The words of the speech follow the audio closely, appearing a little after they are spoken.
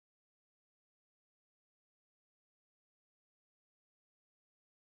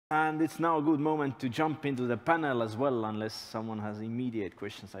And it's now a good moment to jump into the panel as well, unless someone has immediate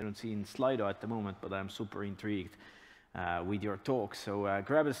questions. I don't see in Slido at the moment, but I'm super intrigued with your talk. So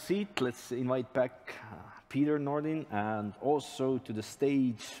grab a seat. Let's invite back Peter Nordin and also to the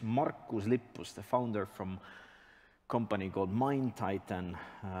stage Markus Lippus, the founder from a company called MindTitan.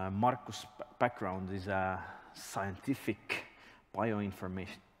 Markus' background is a scientific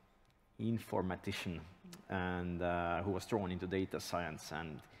bioinformatician and who was drawn into data science,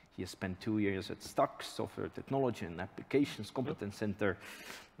 and he has spent 2 years at Stux, Software Technology and Applications Competence Center,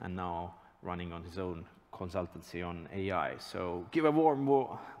 and now running on his own consultancy on AI. So give a warm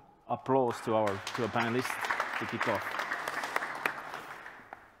applause to our panelists to kick off.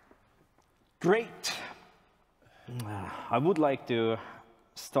 Great. I would like to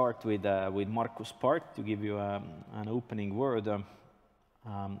start with Markus' part to give you an opening word.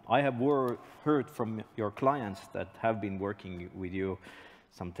 I have heard from your clients that have been working with you,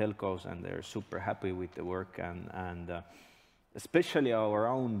 some telcos, and they're super happy with the work, and especially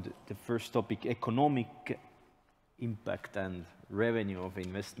around the first topic, economic impact and revenue of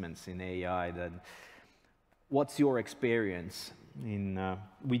investments in AI. Then what's your experience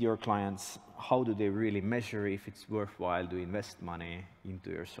with your clients? How do they really measure if it's worthwhile to invest money into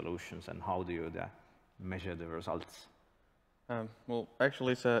your solutions, and how do you measure the results? Well,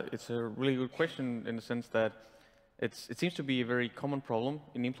 actually, it's a really good question in the sense that it seems to be a very common problem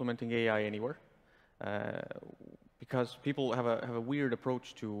in implementing AI anywhere, because people have a weird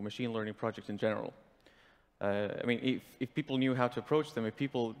approach to machine learning projects in general. I mean, if people knew how to approach them, if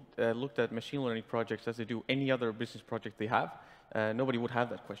people looked at machine learning projects as they do any other business project they have, nobody would have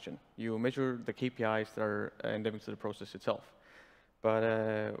that question. You measure the KPIs that are endemic to the process itself. But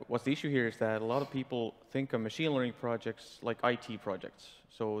what's the issue here is that a lot of people think of machine learning projects like IT projects.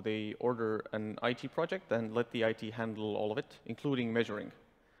 So they order an IT project and let the IT handle all of it, including measuring.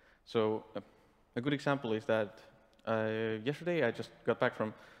 So a good example is that yesterday I just got back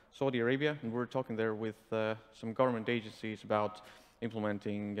from Saudi Arabia, and we were talking there with some government agencies about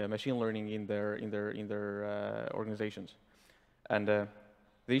implementing machine learning in their organizations. And the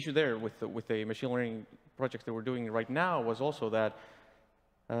issue there with the machine learning projects that we're doing right now was also that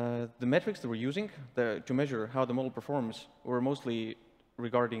the metrics that we're using to measure how the model performs were mostly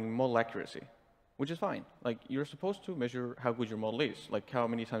regarding model accuracy, which is fine. Like, you're supposed to measure how good your model is, like how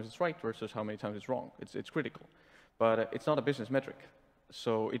many times it's right versus how many times it's wrong. It's critical. But it's not a business metric,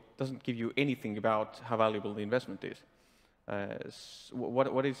 so it doesn't give you anything about how valuable the investment is.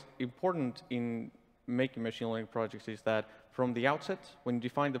 What is important in making machine learning projects is that from the outset, when you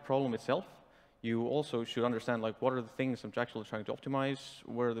define the problem itself, you also should understand, like, what are the things I'm actually trying to optimize,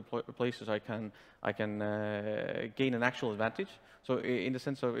 where are the places I can gain an actual advantage. So in the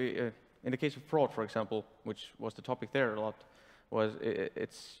sense of, in the case of fraud, for example, which was the topic there a lot, was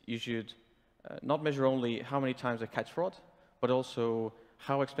you should not measure only how many times I catch fraud, but also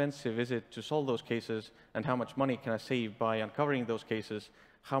how expensive is it to solve those cases, and how much money can I save by uncovering those cases.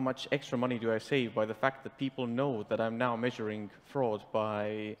 How much extra money do I save by the fact that people know that I'm now measuring fraud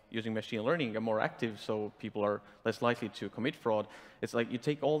by using machine learning? I'm more active, so people are less likely to commit fraud. It's like you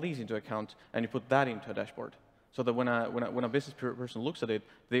take all these into account and you put that into a dashboard, so that when a business person looks at it,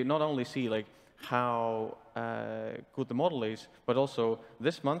 they not only see like how good the model is, but also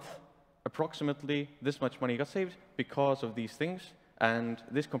this month approximately this much money got saved because of these things. And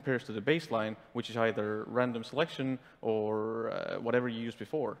this compares to the baseline, which is either random selection or whatever you used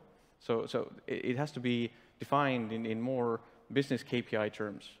before. So it has to be defined in more business KPI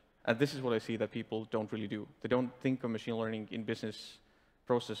terms. And this is what I see that people don't really do. They don't think of machine learning in business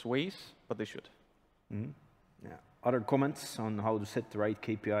process ways, but they should. Mm-hmm. Yeah. Other comments on how to set the right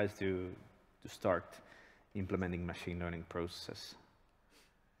KPIs to start implementing machine learning processes?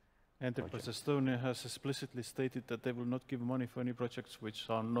 Enterprise Estonia has explicitly stated that they will not give money for any projects which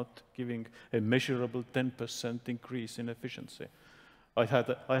are not giving a measurable 10% increase in efficiency.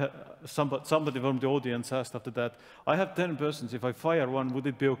 Somebody from the audience asked after that, I have 10 persons, if I fire one, would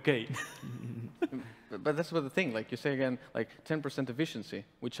it be okay? But that's what the thing, like you say again, like 10% efficiency,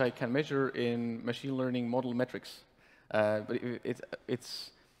 which I can measure in machine learning model metrics. But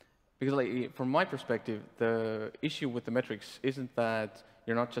it's because, like, from my perspective, the issue with the metrics isn't that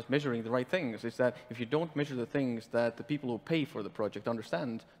you're not just measuring the right things. It's that if you don't measure the things that the people who pay for the project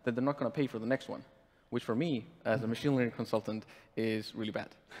understand, then they're not going to pay for the next one, which for me, as a machine learning consultant, is really bad.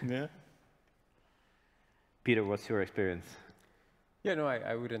 Yeah. Peter, what's your experience? Yeah, no,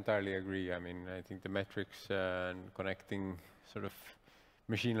 I would entirely agree. I mean, I think the metrics and connecting sort of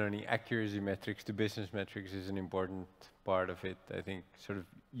machine learning accuracy metrics to business metrics is an important part of it. I think sort of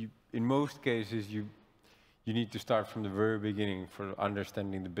in most cases, you you need to start from the very beginning for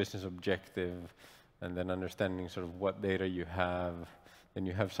understanding the business objective, and then understanding sort of what data you have. Then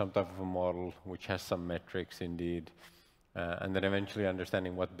you have some type of a model which has some metrics indeed, and then eventually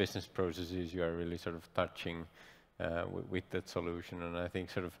understanding what business processes you are really sort of touching with that solution. And I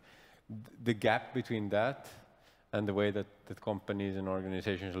think sort of the gap between that and the way that companies and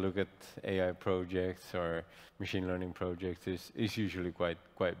organizations look at AI projects or machine learning projects is usually quite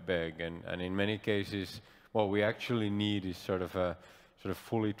big. And in many cases, what we actually need is sort of a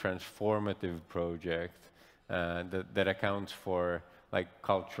fully transformative project that accounts for like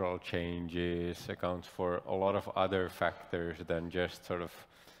cultural changes, accounts for a lot of other factors than just sort of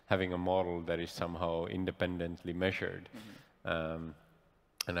having a model that is somehow independently measured.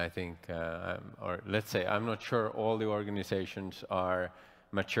 And I think, or let's say, I'm not sure all the organizations are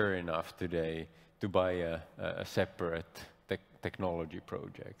mature enough today to buy a separate technology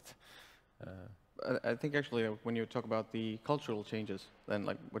project. I think actually when you talk about the cultural changes, then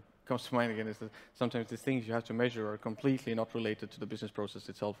like what comes to mind again is that sometimes the things you have to measure are completely not related to the business process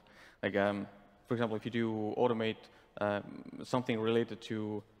itself. Like, for example, if you do automate something related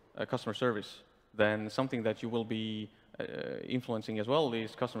to customer service, then something that you will be influencing as well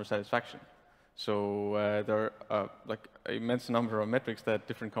is customer satisfaction. So there are like an immense number of metrics that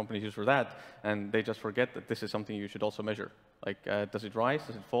different companies use for that, and they just forget that this is something you should also measure. Like, does it rise?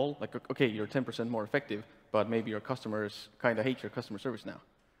 Does it fall? Like, okay, you're 10% more effective, but maybe your customers kind of hate your customer service now.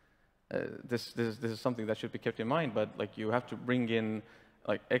 This is something that should be kept in mind, but like you have to bring in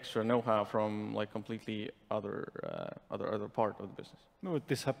like extra know-how from like completely other part of the business. No,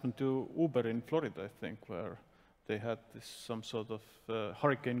 this happened to Uber in Florida, I think, where they had some sort of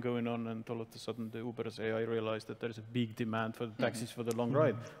hurricane going on, and all of a sudden the Uber's AI realized that there is a big demand for the taxis for the long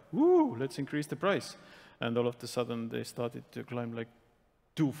ride. Woo, let's increase the price. And all of a sudden they started to climb like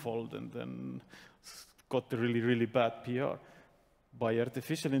twofold, and then got the really, really bad PR. By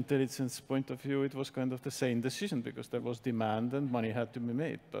artificial intelligence point of view, it was kind of the same decision because there was demand and money had to be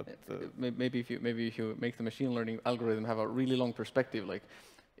made. But maybe if you make the machine learning algorithm have a really long perspective, like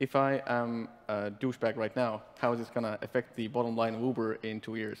if I am a douchebag right now, how is this going to affect the bottom line of Uber in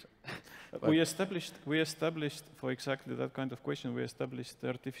 2 years? we established for exactly that kind of question. We established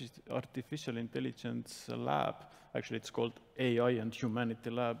the artificial intelligence lab. Actually, it's called AI and Humanity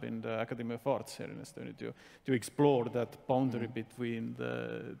Lab in the Academy of Arts here in Estonia to explore that boundary between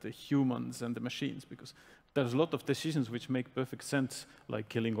the humans and the machines, because there's a lot of decisions which make perfect sense, like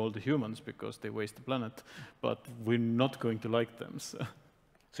killing all the humans because they waste the planet, but we're not going to like them. So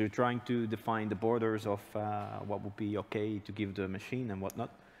you're trying to define the borders of what would be okay to give the machine and what not?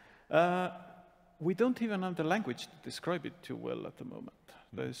 We don't even have the language to describe it too well at the moment.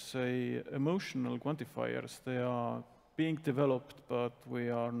 There's emotional quantifiers. They are being developed, but we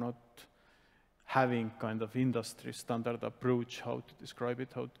are not having kind of industry standard approach how to describe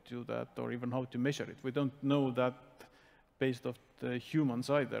it, how to do that, or even how to measure it. We don't know that based off the humans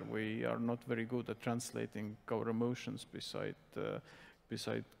either. We are not very good at translating our emotions beside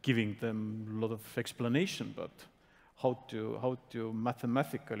giving them a lot of explanation, but how to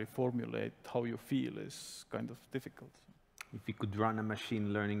mathematically formulate how you feel is kind of difficult. If you could run a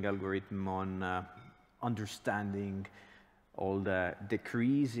machine learning algorithm on understanding all the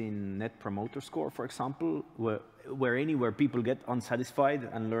decrease in net promoter score, for example, where people get unsatisfied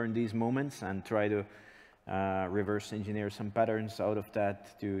and learn these moments and try to reverse engineer some patterns out of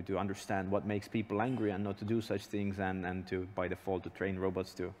that to understand what makes people angry and not to do such things, and to, by default, to train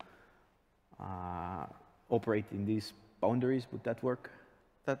robots to operate in these boundaries, would that work?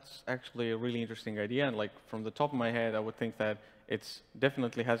 That's actually a really interesting idea, and like from the top of my head, I would think that it's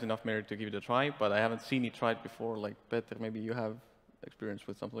definitely has enough merit to give it a try, but I haven't seen it tried before. Like, Peter, maybe you have experience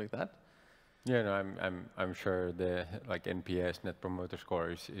with something like that? Yeah, no, I'm sure the like NPS, Net Promoter Score,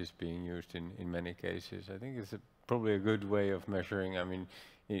 is being used in many cases. I think it's probably a good way of measuring. I mean,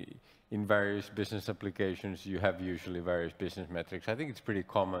 in various business applications, you have usually various business metrics. I think it's pretty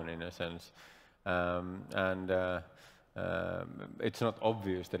common in a sense, it's not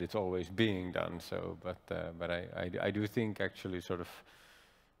obvious that it's always being done. So, but I do think actually sort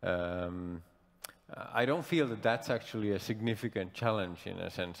of. I don't feel that that's actually a significant challenge in a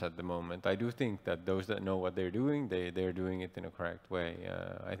sense at the moment. I do think that those that know what they're doing, they're doing it in a correct way.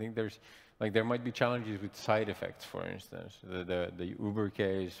 I think there might be challenges with side effects, for instance. The Uber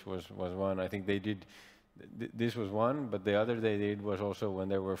case was one. I think they did, this was one, but the other they did was also when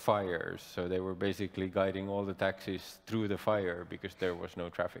there were fires. So they were basically guiding all the taxis through the fire because there was no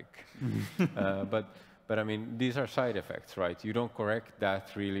traffic. But I mean, these are side effects, right? You don't correct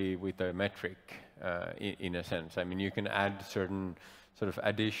that really with a metric in a sense. I mean, you can add certain sort of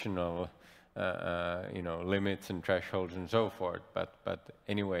additional limits and thresholds and so forth. But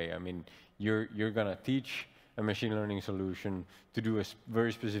anyway, I mean, you're gonna teach a machine learning solution to do a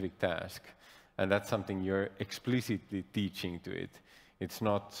very specific task, and that's something you're explicitly teaching to it. It's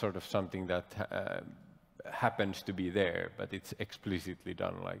not sort of something that happens to be there, but it's explicitly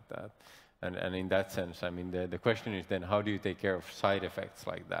done like that. And in that sense, I mean, the question is then, how do you take care of side effects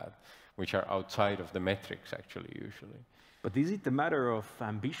like that, which are outside of the metrics, actually, usually? But is it a matter of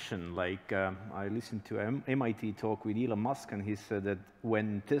ambition? Like, I listened to an MIT talk with Elon Musk, and he said that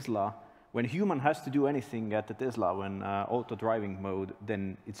when human has to do anything at the Tesla, when auto driving mode,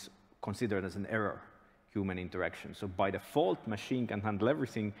 then it's considered as an error, human interaction. So by default, machine can handle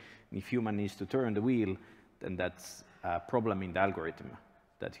everything. And if human needs to turn the wheel, then that's a problem in the algorithm,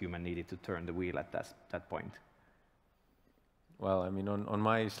 that human needed to turn the wheel at that point. Well, I mean, on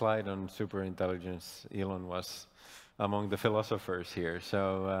my slide on superintelligence, Elon was among the philosophers here.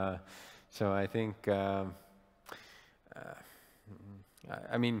 So I think, I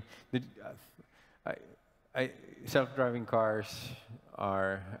mean, self-driving cars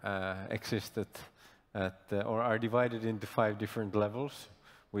are or are divided into 5 different levels.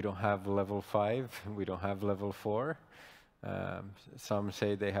 We don't have level 5. We don't have level 4. Some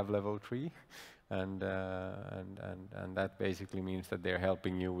say they have level 3. And that basically means that they're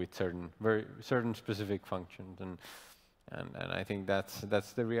helping you with certain specific functions, and I think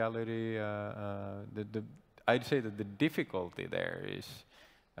that's the reality. I'd say that the difficulty there is,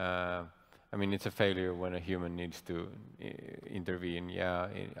 I mean, it's a failure when a human needs to intervene. Yeah,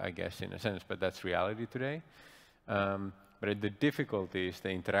 I guess in a sense, but that's reality today. But the difficulty is the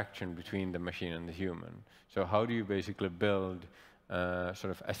interaction between the machine and the human. So how do you basically build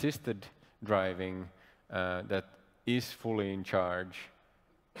sort of assisted driving that is fully in charge,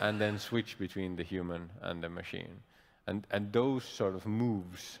 and then switch between the human and the machine? And those sort of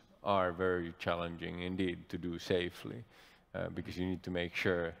moves are very challenging indeed to do safely, because you need to make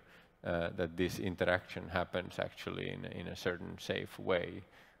sure that this interaction happens actually in a certain safe way,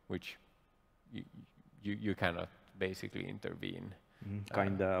 which you cannot basically intervene.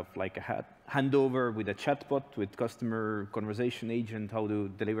 Kind of like a handover with a chatbot, with customer conversation agent, how to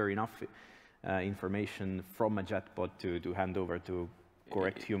deliver enough information from a chatbot to hand over to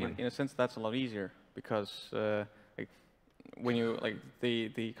correct human. In a sense, that's a lot easier, because when you, like,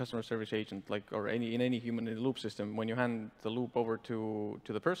 the customer service agent, like, or in any human in the loop system, when you hand the loop over to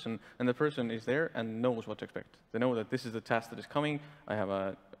the person, and the person is there and knows what to expect. They know that this is the task that is coming. I have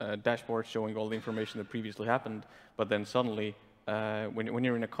a dashboard showing all the information that previously happened, but then suddenly, when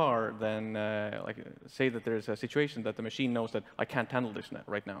you're in a car, then like, say that there's a situation that the machine knows that I can't handle this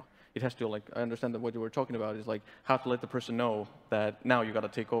right now. It has to, like, I understand that what you were talking about is like how to let the person know that now you got to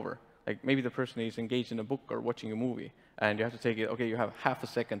take over. Like, maybe the person is engaged in a book or watching a movie, and you have to take it, okay, you have half a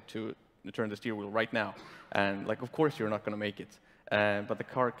second to turn the steering wheel right now. And, like, of course you're not going to make it. But the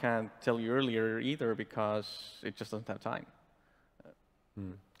car can't tell you earlier either, because it just doesn't have time.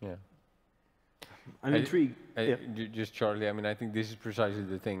 Yeah. I'm intrigued. Just Charlie, I mean, I think this is precisely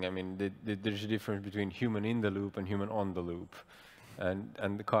the thing. I mean, there's a difference between human in the loop and human on the loop.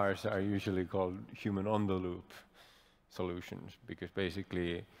 And the cars are usually called human on the loop solutions, because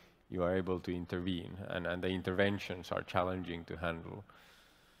basically you are able to intervene, and the interventions are challenging to handle.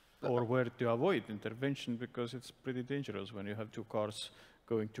 Or where to avoid intervention, because it's pretty dangerous when you have 2 cars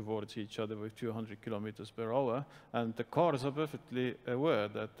going towards each other with 200 kilometers per hour, and the cars are perfectly aware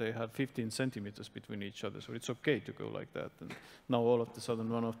that they have 15 centimeters between each other, so it's okay to go like that. And now all of a sudden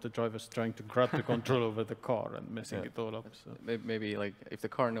one of the drivers trying to grab the control over the car and messing it all up. So. Maybe, like, if the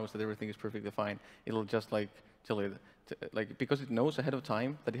car knows that everything is perfectly fine, it'll just, like, tell you, like, because it knows ahead of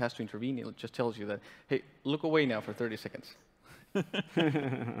time that it has to intervene, it just tells you that, hey, look away now for 30 seconds.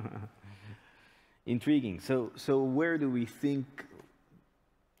 Intriguing. So where do we think,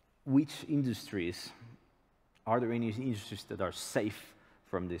 which industries, are there any industries that are safe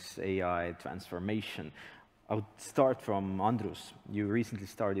from this AI transformation? I would start from Andrus. You recently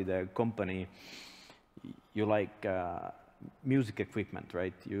started a company. You like music equipment,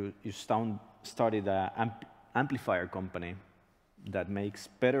 right? You started an amplifier company that makes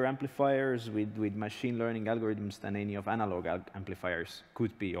better amplifiers with machine learning algorithms than any of analog amplifiers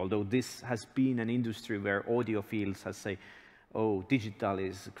could be. Although this has been an industry where audiophiles has say, oh, digital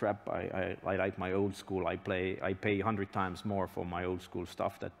is crap, I like my old school, I pay 100 times more for my old school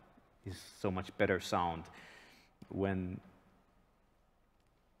stuff that is so much better sound. When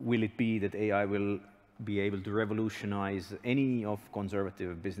will it be that AI will be able to revolutionize any of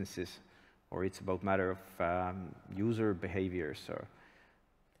conservative businesses, or it's about matter of user behaviors? Or,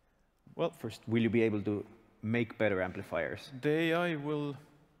 well, first, will you be able to make better amplifiers? The AI will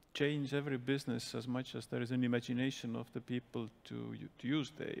change every business as much as there is an imagination of the people to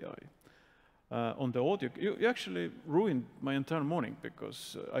use the AI. On the audio, you actually ruined my entire morning,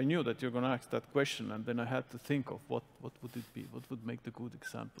 because I knew that you're going to ask that question, and then I had to think of what would it be, what would make the good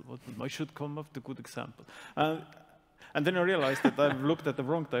example, I should come up with the good example. And then I realized that I've looked at the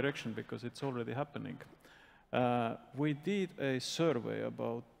wrong direction, because it's already happening. We did a survey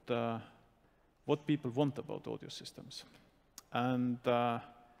about what people want about audio systems. And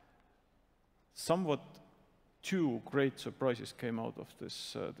somewhat two great surprises came out of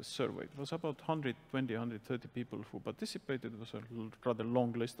this survey. It was about 120, 130 people who participated. It was a rather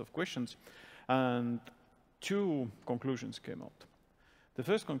long list of questions, and two conclusions came out. The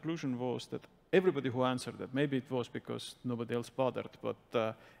first conclusion was that everybody who answered that, maybe it was because nobody else bothered,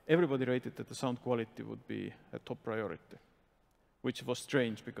 but everybody rated that the sound quality would be a top priority, which was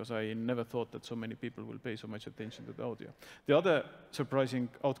strange, because I never thought that so many people will pay so much attention to the audio. The other surprising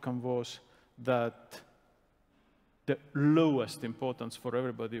outcome was that the lowest importance for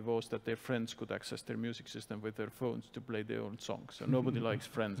everybody was that their friends could access their music system with their phones to play their own songs. So nobody likes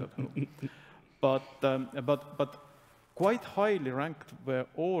friends at home. But quite highly ranked were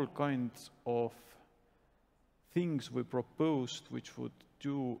all kinds of things we proposed which would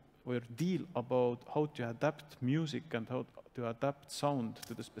deal about how to adapt music and how to adapt sound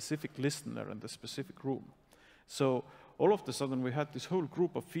to the specific listener and the specific room. So all of a sudden we had this whole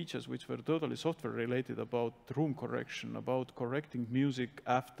group of features which were totally software related, about room correction, about correcting music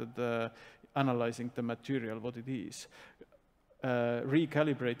after analyzing the material, what it is,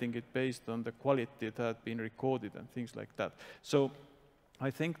 recalibrating it based on the quality that had been recorded and things like that. So I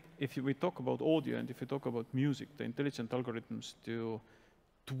think if we talk about audio and if we talk about music, the intelligent algorithms to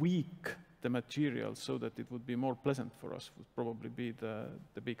tweak the material so that it would be more pleasant for us would probably be the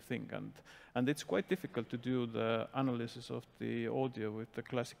big thing. And it's quite difficult to do the analysis of the audio with the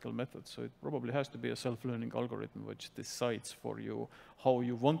classical method. So it probably has to be a self-learning algorithm which decides for you how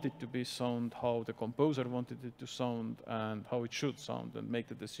you want it to be sound, how the composer wanted it to sound, and how it should sound, and make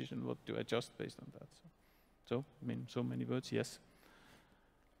the decision what to adjust based on that. So I mean, so many words, yes.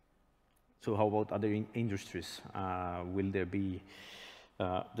 So how about other industries? Will there be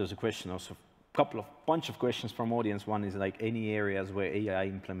there's a question also, bunch of questions from audience. One is like any areas where AI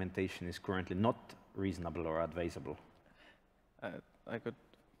implementation is currently not reasonable or advisable? I could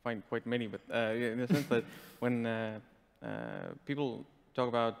find quite many, but in the sense that when people talk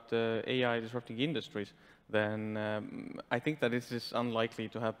about AI disrupting industries, then I think that this is unlikely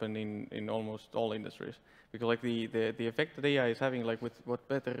to happen in almost all industries. Because like the effect that AI is having, like with what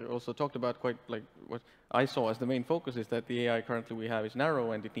Peter also talked about, quite like what I saw as the main focus is that the AI currently we have is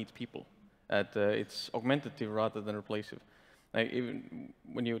narrow and it needs people. It's augmentative rather than replacive. Like even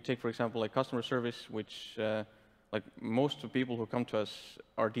when you take, for example, like customer service, which like most of the people who come to us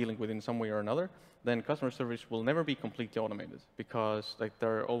are dealing with in some way or another, then customer service will never be completely automated, because like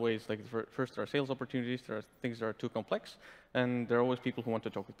there are always, like first there are sales opportunities, there are things that are too complex, and there are always people who want to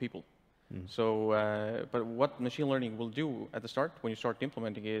talk with people. So, but what machine learning will do at the start, when you start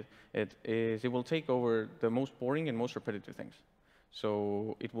implementing it, it will take over the most boring and most repetitive things.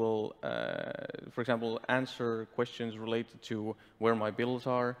 So it will, for example, answer questions related to where my bills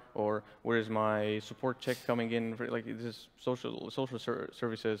are, or where is my support check coming in. Like this is social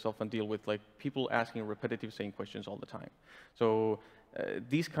services often deal with like people asking repetitive same questions all the time. So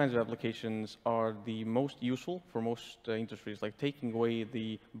these kinds of applications are the most useful for most industries, like taking away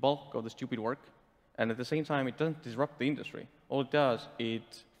the bulk of the stupid work, and at the same time it doesn't disrupt the industry. All it does,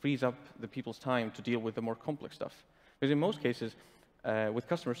 it frees up the people's time to deal with the more complex stuff. Because in most cases, with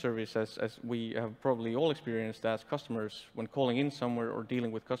customer service, as we have probably all experienced as customers when calling in somewhere or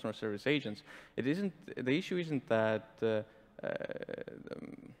dealing with customer service agents, the issue isn't that there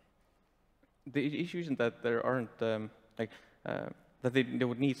aren't that they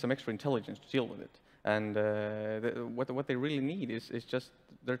would need some extra intelligence to deal with it. And what they really need is just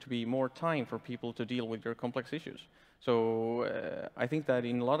there to be more time for people to deal with their complex issues. So I think that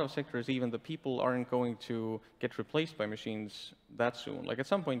in a lot of sectors, even the people aren't going to get replaced by machines that soon. Like at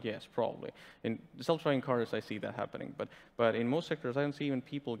some point, yes, probably. In self-driving cars, I see that happening. But in most sectors, I don't see even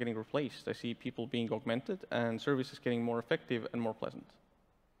people getting replaced. I see people being augmented and services getting more effective and more pleasant.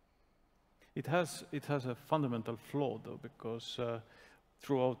 It has a fundamental flaw, though, because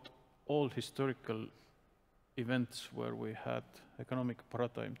throughout all historical events where we had economic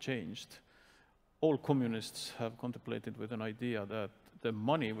paradigm changed, all communists have contemplated with an idea that the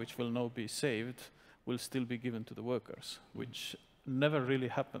money which will now be saved will still be given to the workers, which never really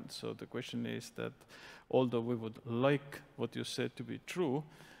happened. So the question is that although we would like what you said to be true,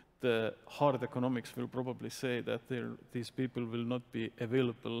 the hard economics will probably say that these people will not be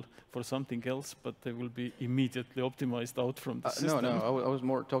available for something else, but they will be immediately optimized out from the system. No, I was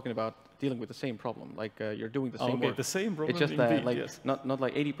more talking about dealing with the same problem. Like you're doing the same work. The same problem. It's just that indeed, like yes. not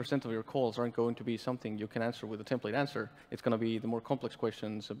like 80% of your calls aren't going to be something you can answer with a template answer. It's going to be the more complex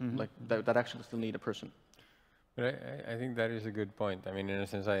questions like that actually still need a person. But I think that is a good point. I mean, in a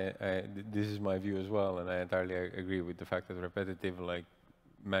sense, this is my view as well, and I entirely agree with the fact that repetitive, like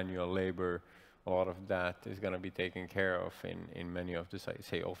manual labor, a lot of that is going to be taken care of in many of the,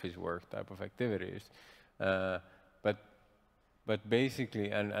 say, office work type of activities. But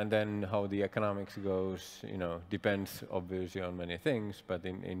basically, and then how the economics goes, you know, depends obviously on many things, but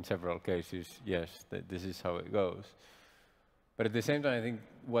in several cases, yes, this is how it goes. But at the same time, I think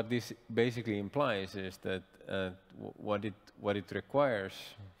what this basically implies is that what it requires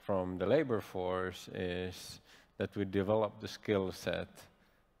from the labor force is that we develop the skill set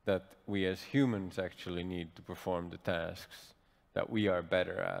that we as humans actually need to perform the tasks that we are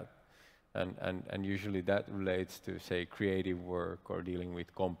better at. And usually that relates to, say, creative work or dealing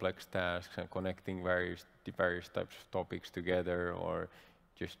with complex tasks and connecting various types of topics together, or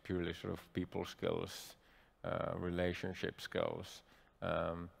just purely sort of people skills, relationship skills.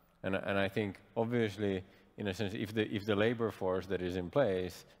 And I think obviously, in a sense, if the labor force that is in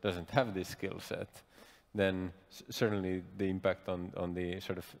place doesn't have this skill set, then certainly the impact on the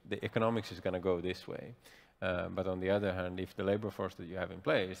sort of the economics is going to go this way. But on the other hand, if the labor force that you have in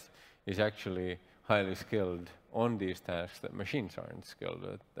place is actually highly skilled on these tasks that machines aren't skilled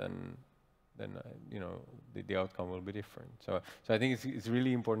at, then you know, the outcome will be different. So I think it's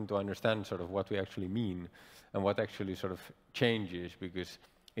really important to understand sort of what we actually mean and what actually sort of changes, because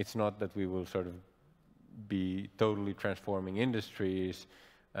it's not that we will sort of be totally transforming industries,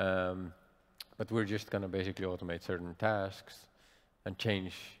 but we're just going to basically automate certain tasks and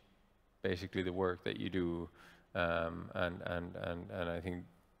change basically the work that you do. And I think,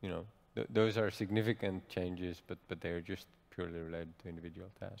 you know, those are significant changes, but they're just purely related to individual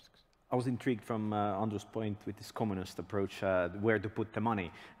tasks. I was intrigued from Andrus' point with this communist approach, where to put the money.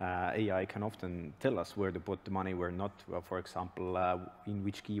 AI can often tell us where to put the money, where not. For example, in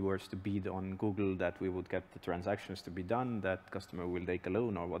which keywords to bid on Google that we would get the transactions to be done, that customer will take a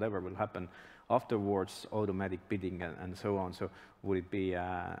loan or whatever will happen afterwards, automatic bidding and so on. So would it be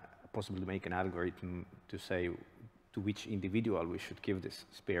possible to make an algorithm to say to which individual we should give this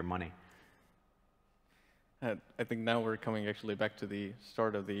spare money? I think now we're coming actually back to the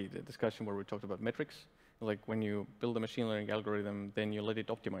start of the discussion where we talked about metrics. Like when you build a machine learning algorithm, then you let it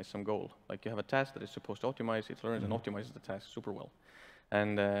optimize some goal. Like you have a task that is supposed to optimize, it learns and optimizes the task super well.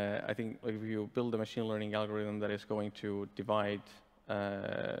 And I think if you build a machine learning algorithm that is going to divide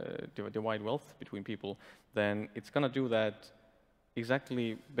wealth between people, then it's going to do that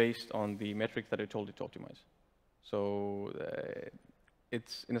exactly based on the metric that I told it to optimize. So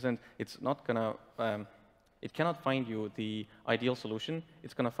it's, in a sense, it's not going to... it cannot find you the ideal solution.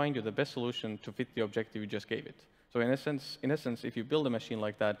 It's going to find you the best solution to fit the objective you just gave it. So in essence, if you build a machine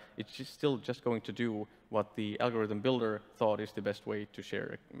like that, it's still just going to do what the algorithm builder thought is the best way to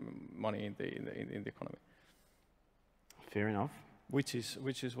share money in the economy. Fair enough. Which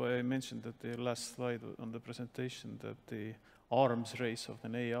is why I mentioned at the last slide on the presentation that the arms race of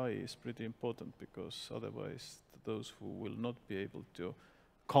an AI is pretty important, because otherwise those who will not be able to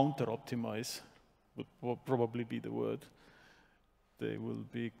counter-optimize would probably be the word. They will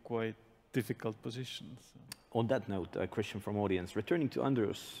be quite difficult positions. On that note, a question from audience. Returning to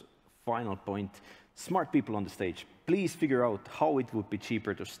Andrus' final point, smart people on the stage, please figure out how it would be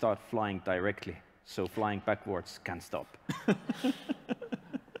cheaper to start flying directly, so flying backwards can stop.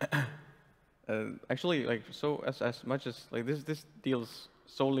 Actually, like, so as much as like this deals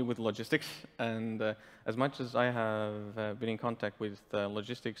solely with logistics, and as much as I have been in contact with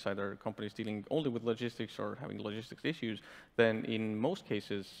logistics, either companies dealing only with logistics or having logistics issues, then in most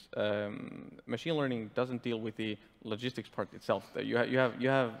cases, machine learning doesn't deal with the logistics part itself. You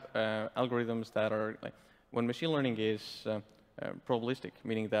have algorithms that are like, when machine learning is probabilistic,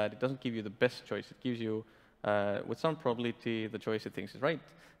 meaning that it doesn't give you the best choice. It gives you, with some probability, the choice it thinks is right.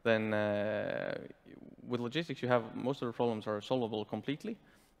 Then with logistics, you have most of the problems are solvable completely,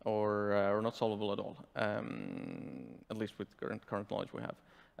 or not solvable at all, at least with current knowledge we have.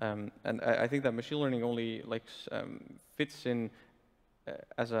 And I think that machine learning only fits in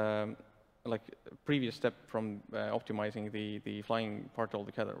as a previous step from optimizing the flying part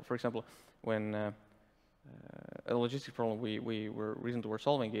altogether. For example, when a logistic problem we recently were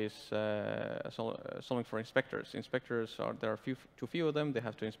solving is solving for inspectors. Inspectors there are too few of them. They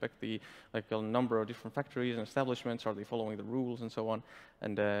have to inspect a number of different factories and establishments. Are they following the rules and so on?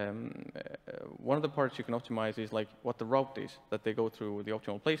 And one of the parts you can optimize is like what the route is that they go through the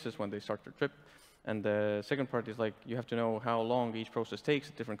optimal places when they start their trip. And the second part is like you have to know how long each process takes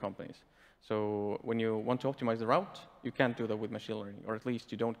at different companies. So when you want to optimize the route, you can't do that with machine learning, or at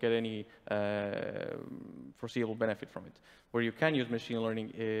least you don't get any foreseeable benefit from it. Where you can use machine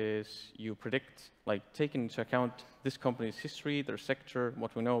learning is you predict, like taking into account this company's history, their sector,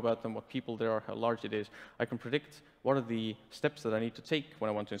 what we know about them, what people there are, how large it is. I can predict what are the steps that I need to take when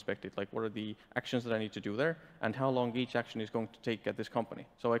I want to inspect it, like what are the actions that I need to do there, and how long each action is going to take at this company.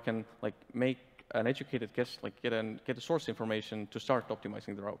 So I can like make an educated guess, like get the source information to start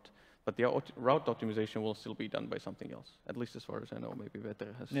optimizing the route. But the route optimization will still be done by something else, at least as far as I know. Maybe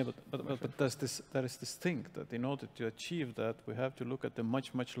Veter has. Yeah, but there is this thing that in order to achieve that, we have to look at the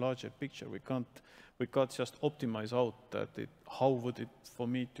much larger picture. We can't just optimize out that how would it for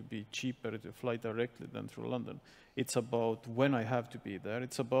me to be cheaper to fly directly than through London. It's about when I have to be there.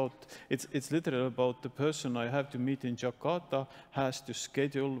 It's literally about the person I have to meet in Jakarta has to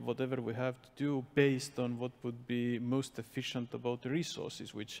schedule whatever we have to do based on what would be most efficient about the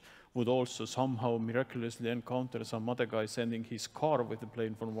resources, which would also somehow miraculously encounter some other guy sending his car with the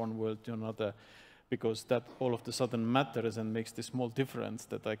plane from one world to another, because that all of a sudden matters and makes the small difference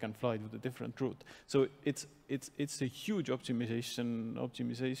that I can fly with a different route. So it's a huge optimization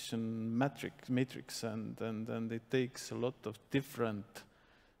matrix, and it takes a lot of different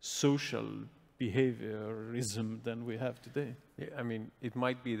social behaviorism than we have today. Yeah, I mean, it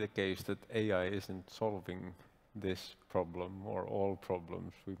might be the case that AI isn't solving this problem or all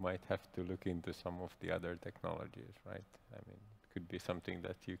problems. We might have to look into some of the other technologies, right? I mean, it could be something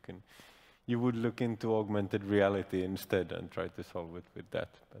that you would look into augmented reality instead and try to solve it with that.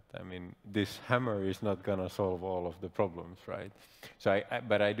 But I mean, this hammer is not gonna solve all of the problems, right? So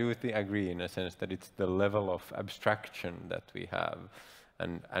but I do agree in a sense that it's the level of abstraction that we have.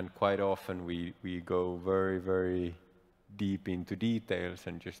 And quite often we go very deep into details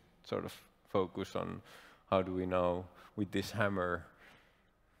and just sort of focus on how do we now, with this hammer,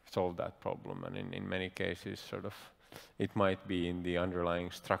 solve that problem. And in many cases, sort of, it might be in the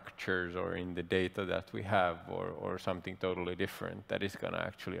underlying structures or in the data that we have, or something totally different that is going to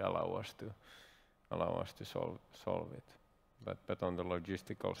actually allow us to solve it. But on the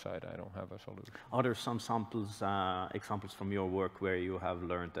logistical side, I don't have a solution. Are there some examples from your work where you have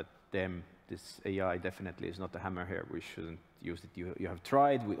learned that this AI definitely is not a hammer here, we shouldn't use it? You have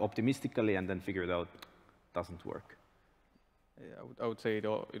tried optimistically and then figured out it doesn't work? Yeah, I would say it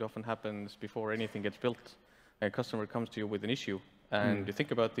often happens before anything gets built. A customer comes to you with an issue, and you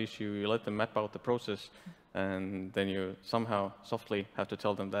think about the issue, you let them map out the process, and then you somehow softly have to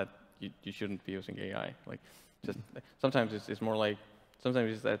tell them that you shouldn't be using AI. Like, just sometimes it's more like,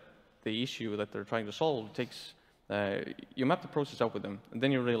 sometimes it's that the issue that they're trying to solve takes, you map the process out with them, and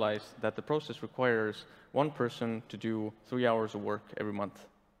then you realize that the process requires one person to do 3 hours of work every month.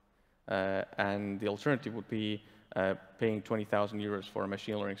 And the alternative would be paying 20,000 euros for a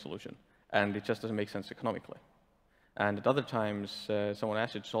machine learning solution. And it just doesn't make sense economically. And at other times, someone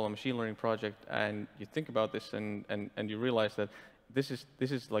asks you to solve a machine learning project, and you think about this, and you realize that this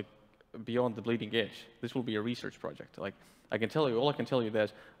is like beyond the bleeding edge. This will be a research project. Like, I can tell you, all I can tell you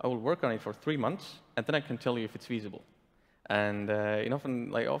is I will work on it for 3 months, and then I can tell you if it's feasible. And it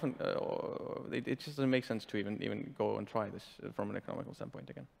just doesn't make sense to even go and try this from an economical standpoint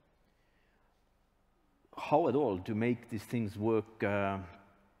again. How at all to make these things work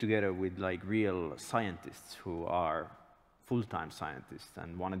together with like real scientists who are full-time scientists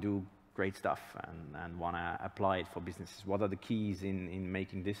and want to do great stuff and want to apply it for businesses? What are the keys in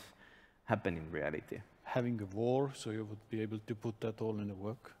making this happen in reality? Having a war, so you would be able to put that all in the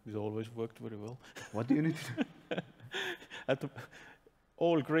work. It always worked very well. What do you need to do?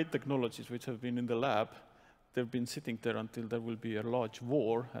 All great technologies which have been in the lab, they've been sitting there until there will be a large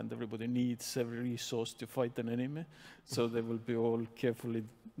war and everybody needs every resource to fight an enemy. So they will be all carefully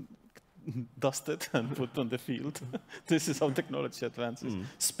dusted and put on the field. This is how technology advances.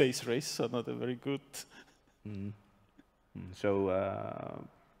 Space race are not a very good... So,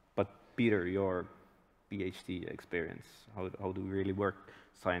 but Peter, your PhD experience, how do we really work,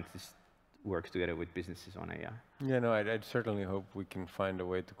 scientists work together with businesses on AI? Yeah, no, I'd certainly hope we can find a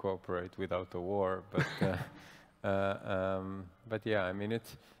way to cooperate without a war. But yeah, I mean,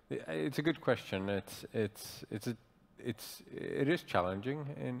 it's a good question. It is challenging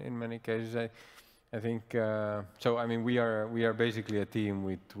in many cases. I think so. I mean, we are basically a team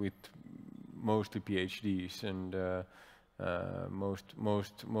with mostly PhDs, and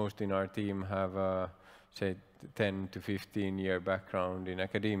most in our team have say 10 to 15-year background in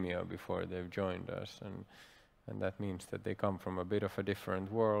academia before they've joined us, and that means that they come from a bit of a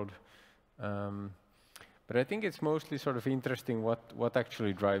different world. But I think it's mostly sort of interesting what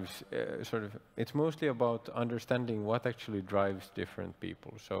actually drives, it's mostly about understanding what actually drives different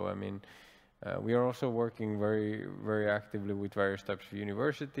people. So, I mean, we are also working very, very actively with various types of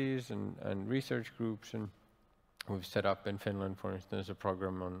universities and research groups, and we've set up in Finland, for instance, a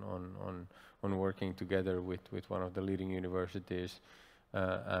program on working together with one of the leading universities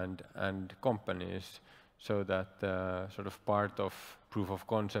and companies, so that sort of part of proof of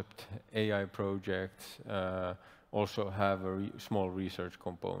concept AI projects also have a small research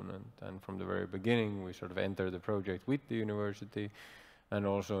component. And from the very beginning, we sort of enter the project with the university and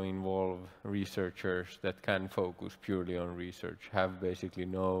also involve researchers that can focus purely on research, have basically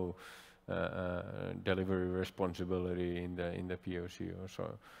no delivery responsibility in the POC or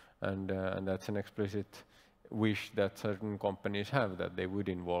so. And that's an explicit wish that certain companies have, that they would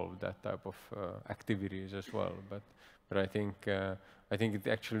involve that type of activities as well. But I think it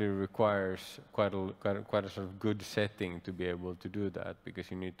actually requires quite a sort of good setting to be able to do that,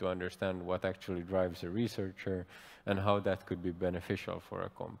 because you need to understand what actually drives a researcher and how that could be beneficial for a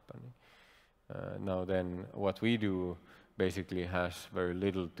company. Now then, what we do basically has very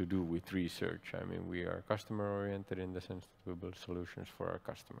little to do with research. I mean, we are customer-oriented in the sense that we build solutions for our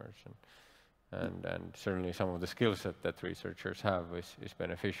customers, and certainly some of the skill set that researchers have is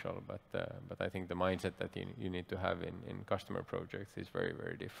beneficial, but I think the mindset that you need to have in customer projects is very,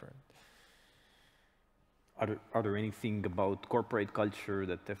 very different. Are there anything about corporate culture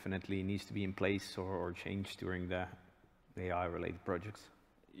that definitely needs to be in place or changed during the AI-related projects?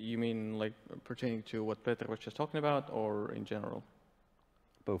 You mean like pertaining to what Peter was just talking about, or in general?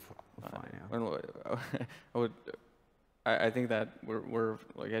 Both are fine, yeah. I think that we're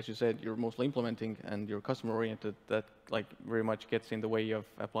like, as you said, you're mostly implementing and you're customer oriented. That like very much gets in the way of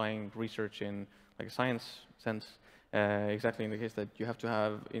applying research in like a science sense. Exactly in the case that you have to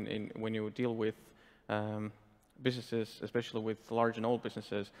have when you deal with businesses, especially with large and old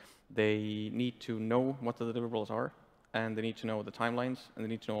businesses, they need to know what the deliverables are, and they need to know the timelines, and they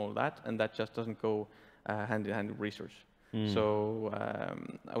need to know all that, and that just doesn't go hand in hand with research. So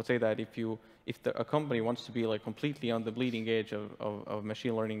I would say that if a company wants to be like completely on the bleeding edge of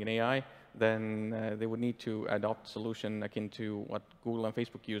machine learning and AI, then they would need to adopt a solution akin to what Google and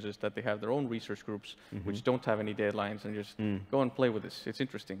Facebook uses, that they have their own research groups, which don't have any deadlines, and just go and play with this. It's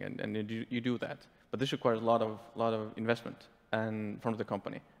interesting, and you do that. But this requires a lot of investment and from the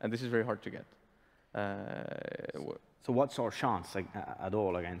company, and this is very hard to get. So what's our chance at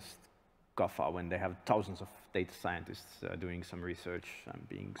all against GAFA when they have thousands of data scientists doing some research and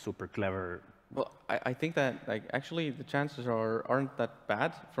being super clever? Well, I think that like actually the chances aren't that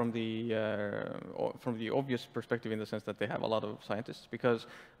bad from the obvious perspective, in the sense that they have a lot of scientists, because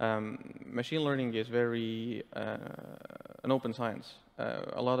machine learning is very an open science.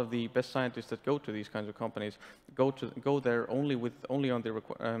 A lot of the best scientists that go to these kinds of companies go there only on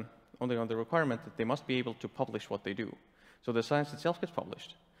the requirement that they must be able to publish what they do. So the science itself gets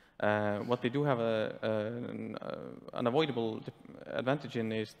published. What they do have an unavoidable advantage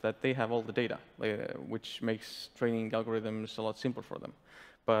in is that they have all the data, which makes training algorithms a lot simpler for them.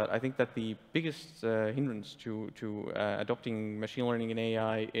 But I think that the biggest hindrance to adopting machine learning and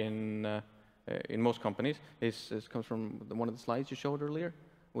AI in most companies comes from one of the slides you showed earlier,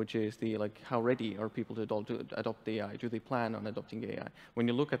 which is how ready are people to adopt AI? Do they plan on adopting AI? When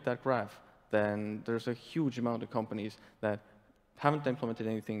you look at that graph, then there's a huge amount of companies that haven't implemented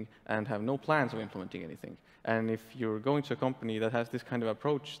anything and have no plans of implementing anything. And if you're going to a company that has this kind of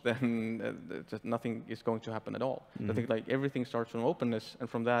approach, then nothing is going to happen at all. I think everything starts from openness, and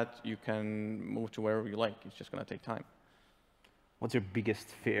from that you can move to wherever you like. It's just going to take time. What's your biggest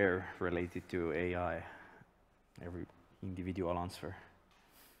fear related to AI? Every individual answer.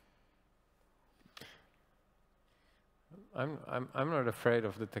 I'm not afraid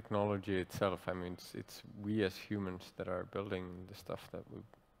of the technology itself. I mean, it's we as humans that are building the stuff that we,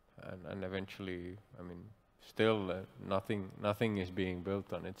 and eventually, I mean, still nothing is being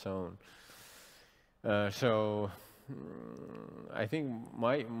built on its own. So I think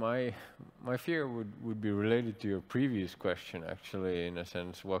my fear would be related to your previous question, actually, in a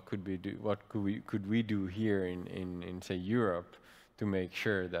sense. What could we do here in say Europe to make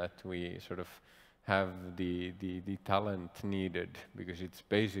sure that we sort of have the talent needed, because it's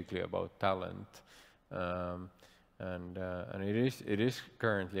basically about talent, and it is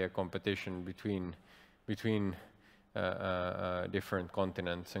currently a competition between different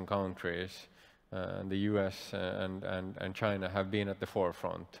continents and countries, the US and China have been at the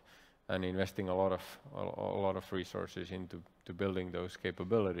forefront and investing a lot of resources into building those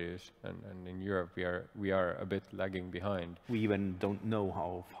capabilities. And in Europe, we are a bit lagging behind. We even don't know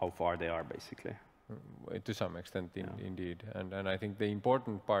how far they are, basically. To some extent, indeed. And I think the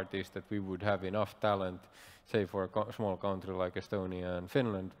important part is that we would have enough talent, say for a small country like Estonia and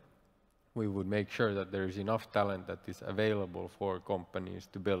Finland, we would make sure that there is enough talent that is available for companies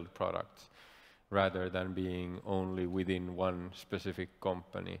to build products, rather than being only within one specific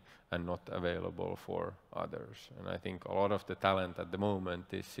company and not available for others. And I think a lot of the talent at the moment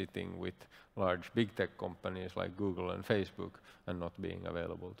is sitting with large big tech companies like Google and Facebook and not being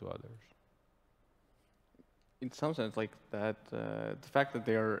available to others. In some sense, like that, the fact that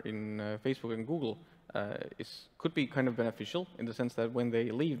they are in Facebook and Google could be kind of beneficial in the sense that when they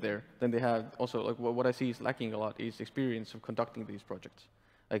leave there, then they have also, like what I see is lacking a lot is experience of conducting these projects.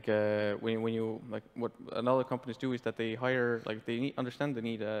 Like when you, like what other companies do is that they hire, like they understand they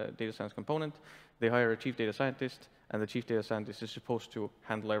need a data science component, they hire a chief data scientist, and the chief data scientist is supposed to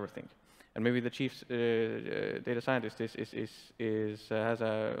handle everything. And maybe the chief data scientist has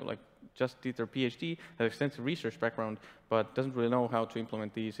a, like, just did their PhD, has extensive research background, but doesn't really know how to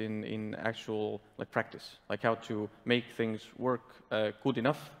implement these in actual, like, practice, like how to make things work good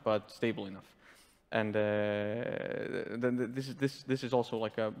enough but stable enough. And then this is also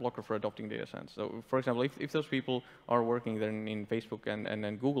like a blocker for adopting data science. So, for example, if those people are working then in Facebook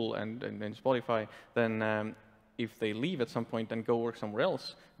and Google and Spotify, then if they leave at some point and go work somewhere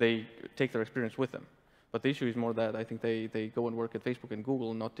else, they take their experience with them. But the issue is more that I think they go and work at Facebook and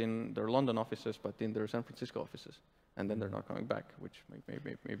Google, not in their London offices, but in their San Francisco offices. And then they're not coming back, which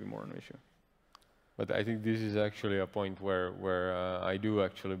may be more an issue. But I think this is actually a point where I do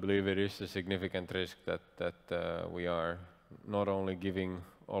actually believe it is a significant risk that we are not only giving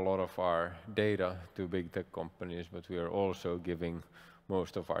a lot of our data to big tech companies, but we are also giving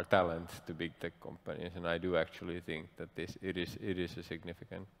most of our talent to big tech companies. And I do actually think that it is a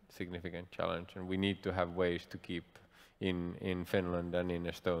significant challenge, and we need to have ways to keep in Finland and in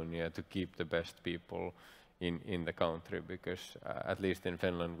Estonia to keep the best people in the country, because at least in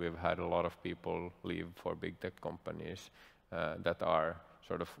Finland we've had a lot of people leave for big tech companies that are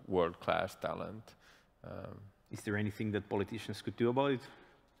sort of world-class talent. Is there anything that politicians could do about it?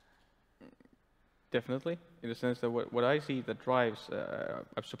 Definitely, in the sense that what I see that drives,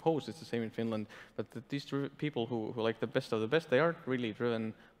 I suppose it's the same in Finland, but these people who like the best of the best, they aren't really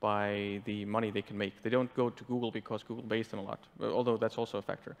driven by the money they can make. They don't go to Google because Google pays them a lot, although that's also a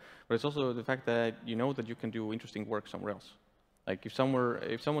factor. But it's also the fact that you know that you can do interesting work somewhere else. Like if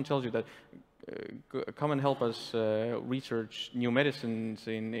someone tells you that, come and help us research new medicines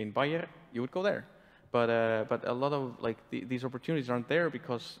in Bayer, you would go there. But a lot of these opportunities aren't there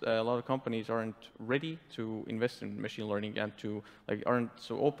because a lot of companies aren't ready to invest in machine learning and aren't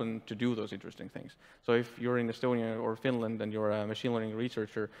so open to do those interesting things. So if you're in Estonia or Finland and you're a machine learning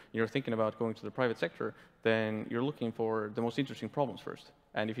researcher, you're thinking about going to the private sector, then you're looking for the most interesting problems first.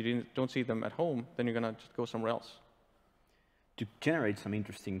 And if you don't see them at home, then you're gonna just go somewhere else. To generate some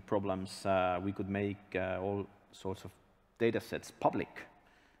interesting problems, we could make all sorts of data sets public.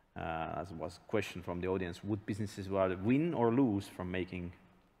 As was a question from the audience, would businesses rather win or lose from making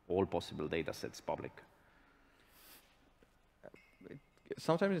all possible data sets public?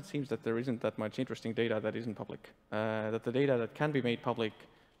 Sometimes it seems that there isn't that much interesting data that isn't public. That the data that can be made public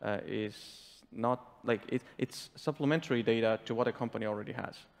is not, it's supplementary data to what a company already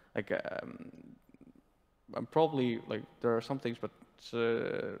has. I'm probably, there are some things, but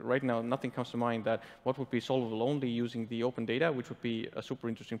right now nothing comes to mind that what would be solvable only using the open data, which would be a super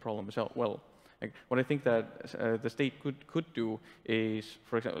interesting problem as well. What I think that the state could do is,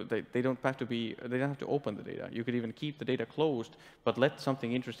 for example, they don't have to open the data. You could even keep the data closed, but let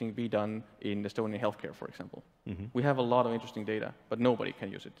something interesting be done in Estonian healthcare, for example. Mm-hmm. We have a lot of interesting data, but nobody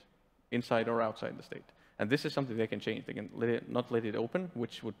can use it, inside or outside the state. And this is something they can change. They can not let it open,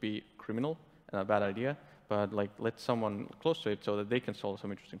 which would be criminal and a bad idea, but let someone close to it so that they can solve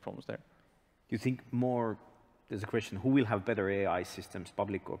some interesting problems there. You think more, there's a question, who will have better AI systems,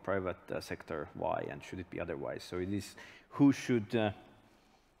 public or private sector, why, and should it be otherwise? So it is, who should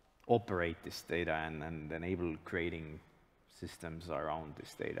operate this data and enable creating systems around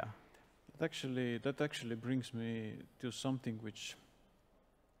this data? That actually brings me to something which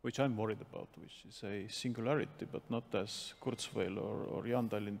I'm worried about, which is a singularity, but not as Kurzweil or Jan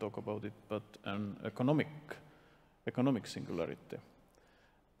Tallinn talk about it, but an economic singularity.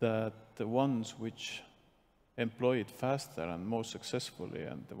 That the ones which employ it faster and more successfully,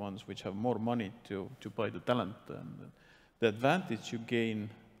 and the ones which have more money to buy the talent, and the advantage you gain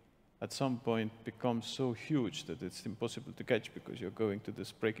at some point becomes so huge that it's impossible to catch because you're going to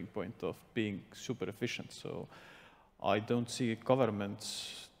this breaking point of being super efficient. So I don't see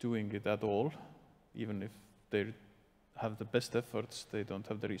governments doing it at all, even if they have the best efforts, they don't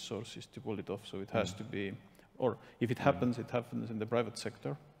have the resources to pull it off. So it has to be, or if it happens in the private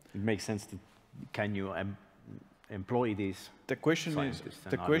sector. It makes sense to, can you employ these The question scientists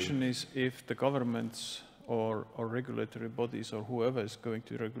is if the governments or regulatory bodies or whoever is going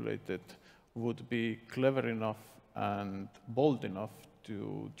to regulate it would be clever enough and bold enough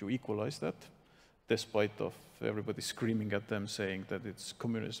to equalize that, despite of everybody screaming at them saying that it's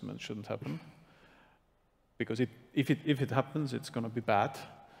communism and shouldn't happen. Because if it happens, it's going to be bad.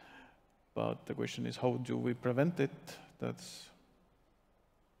 But the question is, how do we prevent it? That's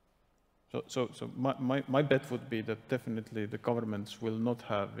so my bet would be that definitely the governments will not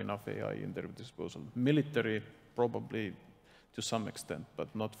have enough AI in their disposal. Military, probably to some extent,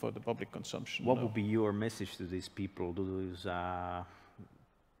 but not for the public consumption. What would be your message to these people, to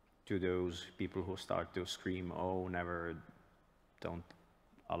those people who start to scream, oh, never, don't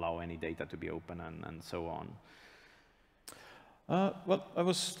allow any data to be open and so on? Well, I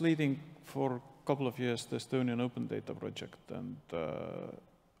was leading for a couple of years the Estonian Open Data project, and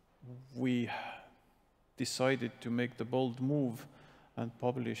we decided to make the bold move and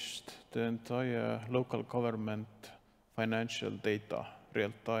published the entire local government financial data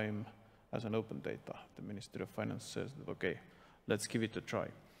real-time as an open data. The Ministry of Finance says that, okay, let's give it a try.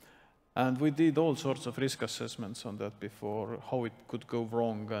 And we did all sorts of risk assessments on that before, how it could go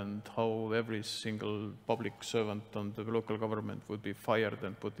wrong and how every single public servant on the local government would be fired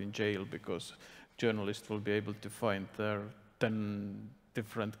and put in jail because journalists will be able to find their 10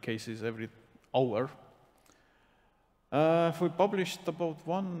 different cases every hour. We published about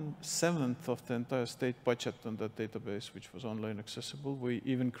 1/7 of the entire state budget on that database, which was online accessible. We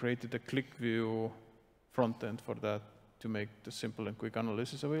even created a click view front end for that to make the simple and quick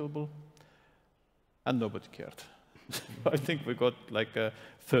analysis available, and nobody cared. I think we got like a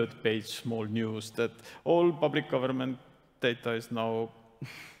 3rd-page small news that all public government data is now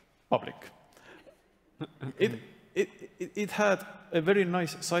public. It had a very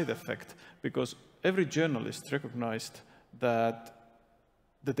nice side effect because every journalist recognized that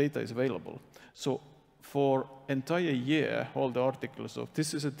the data is available. So for entire year, all the articles of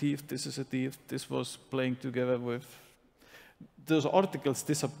this is a thief, this is a thief, this was playing together with, those articles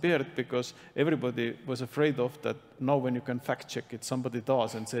disappeared because everybody was afraid of that now when you can fact check it, somebody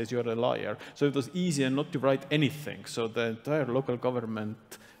does and says you're a liar. So it was easier not to write anything. So the entire local government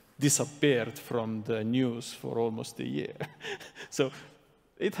disappeared from the news for almost a year. So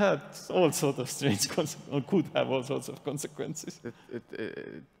it had all sorts of strange consequences, or could have all sorts of consequences.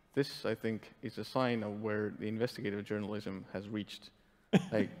 This, I think, is a sign of where the investigative journalism has reached.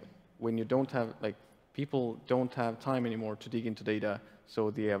 Like, when you don't have, like, people don't have time anymore to dig into data,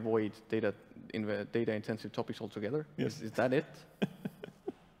 so they avoid data-intensive topics altogether. Yes. Is that it?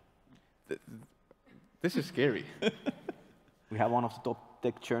 This is scary. We have one of the top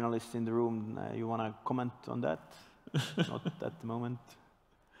tech journalists in the room. You want to comment on that? Not at the moment.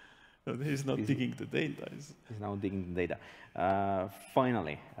 No, he's not digging the data. He's now digging the data.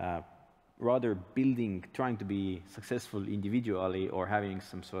 Finally, rather trying to be successful individually or having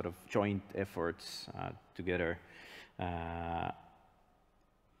some sort of joint efforts together,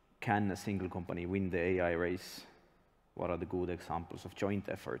 can a single company win the AI race? What are the good examples of joint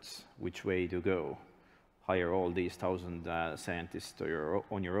efforts? Which way to go? Hire all these 1,000 scientists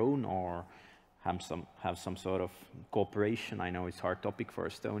on your own, or have some sort of cooperation? I know it's a hard topic for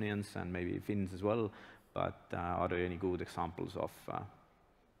Estonians and maybe Finns as well, but are there any good examples of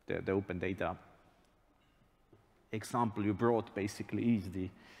the open data? Example you brought basically is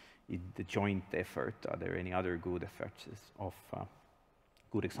the joint effort. Are there any other good efforts of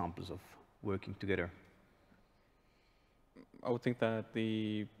good examples of working together? I would think that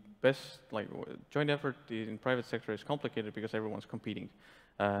the best, like, joint effort in private sector is complicated because everyone's competing.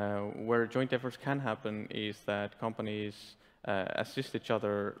 Where joint efforts can happen is that companies assist each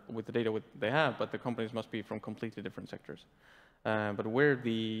other with the data they have, but the companies must be from completely different sectors. But where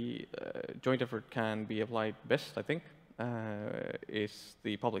the joint effort can be applied best, I think, is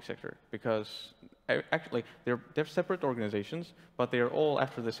the public sector, because actually they're separate organizations, but they are all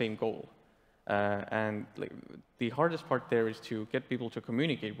after the same goal. And like, the hardest part there is to get people to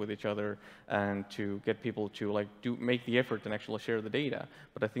communicate with each other and to get people to make the effort and actually share the data.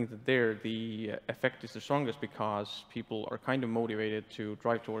 But I think that there the effect is the strongest because people are kind of motivated to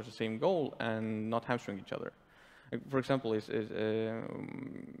drive towards the same goal and not hamstring each other. For example,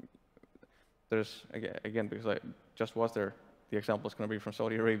 there's again, because I just was there, the example is going to be from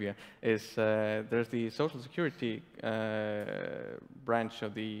Saudi Arabia, is there's the social security branch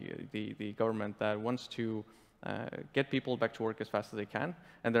of the government that wants to get people back to work as fast as they can.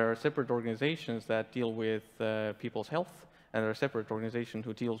 And there are separate organizations that deal with people's health, and there are separate organizations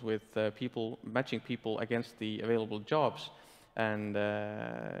who deals with people matching people against the available jobs. And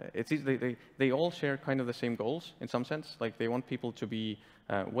it's easy, they all share kind of the same goals in some sense. Like they want people to be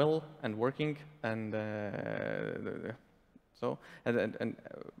well and working, and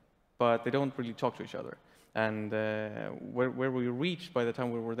but they don't really talk to each other. And where we reached by the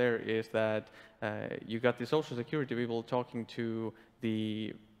time we were there is that you got the social security people talking to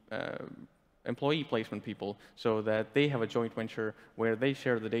the employee placement people, so that they have a joint venture where they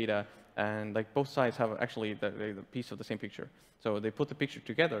share the data, and like both sides have actually the piece of the same picture. So they put the picture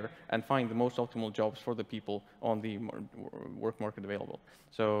together and find the most optimal jobs for the people on the work market available.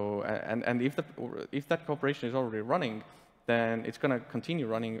 So and if that cooperation is already running, then it's going to continue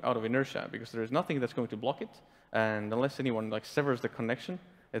running out of inertia, because there's nothing that's going to block it, and unless anyone like severs the connection,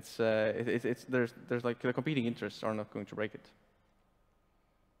 there's like the competing interests are not going to break it.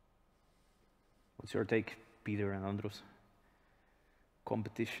 What's your take, Peter and Andrus?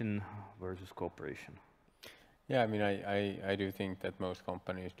 Competition versus cooperation. Yeah, I mean, I do think that most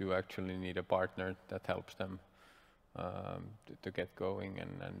companies do actually need a partner that helps them to get going,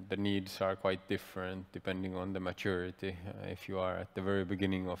 and the needs are quite different depending on the maturity. If you are at the very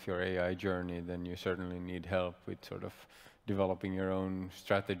beginning of your AI journey, then you certainly need help with sort of developing your own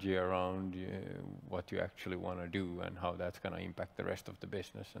strategy around what you actually want to do and how that's going to impact the rest of the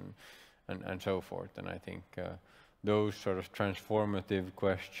business and so forth. And I think those sort of transformative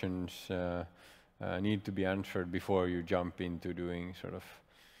questions need to be answered before you jump into doing sort of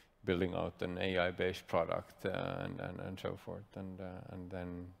building out an AI-based product and so forth. And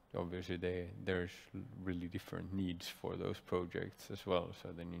then obviously there's really different needs for those projects as well. So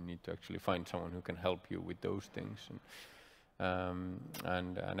then you need to actually find someone who can help you with those things. And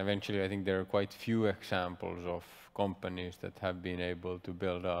eventually I think there are quite few examples of companies that have been able to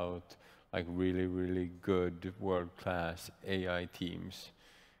build out like really, really good world-class AI teams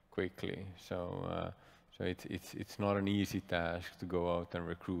quickly. So it's not an easy task to go out and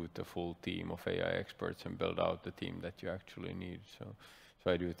recruit a full team of AI experts and build out the team that you actually need.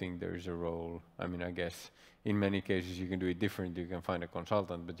 So I do think there is a role. I mean, I guess in many cases you can do it differently. You can find a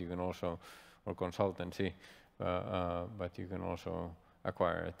consultant, but you can also, or consultancy, but you can also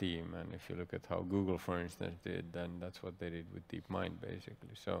acquire a team. And if you look at how Google, for instance, did, then that's what they did with DeepMind,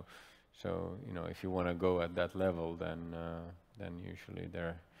 basically. So you know, if you want to go at that level, then usually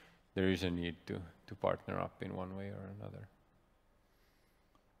there is a need to partner up in one way or another.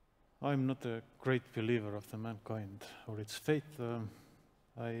 I'm not a great believer of the mankind or its fate.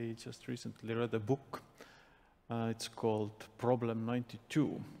 I just recently read a book. It's called Problem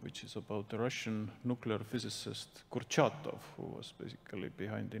 92, which is about the Russian nuclear physicist Kurchatov, who was basically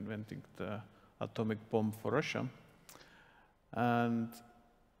behind inventing the atomic bomb for Russia. And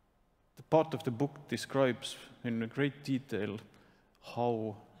the part of the book describes in great detail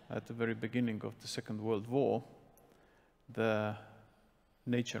how at the very beginning of the Second World War, the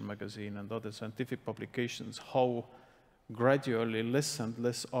Nature magazine and other scientific publications, how gradually less and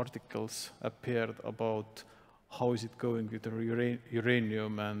less articles appeared about how is it going with the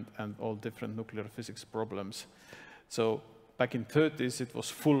uranium and all different nuclear physics problems. So back in 30s, it was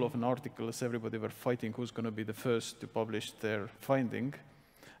full of articles. Everybody were fighting who's going to be the first to publish their finding.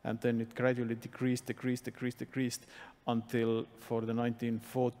 And then it gradually decreased until for the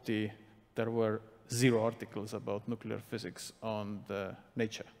 1940, there were 0 articles about nuclear physics on the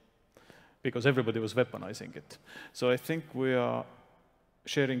Nature, because everybody was weaponizing it. So I think we are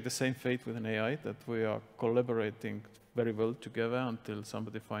sharing the same fate with an AI, that we are collaborating very well together until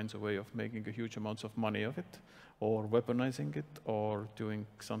somebody finds a way of making a huge amounts of money of it, or weaponizing it, or doing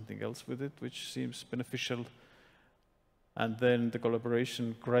something else with it, which seems beneficial. And then the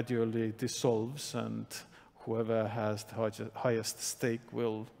collaboration gradually dissolves, and whoever has the highest stake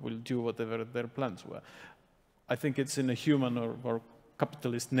will do whatever their plans were. I think it's in a human or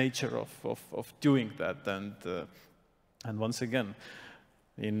capitalist nature of doing that. And once again,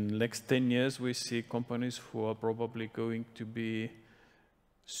 in the next 10 years, we see companies who are probably going to be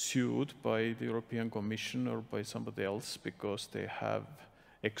sued by the European Commission or by somebody else because they have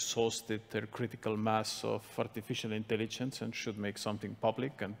exhausted their critical mass of artificial intelligence and should make something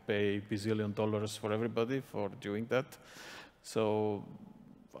public and pay $bazillion for everybody for doing that. So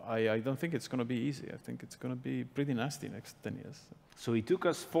I don't think it's going to be easy. I think it's going to be pretty nasty next 10 years. So it took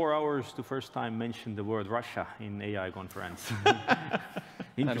us 4 hours to first time mention the word Russia in AI conference.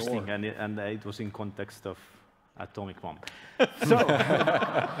 Interesting, and it was in context of atomic bomb. So,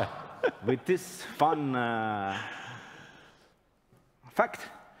 with this fun fact,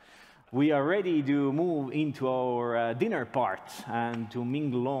 we are ready to move into our dinner part and to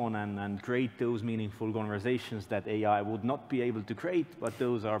mingle on and create those meaningful conversations that AI would not be able to create, but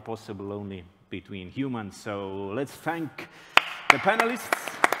those are possible only between humans. So let's thank the panelists.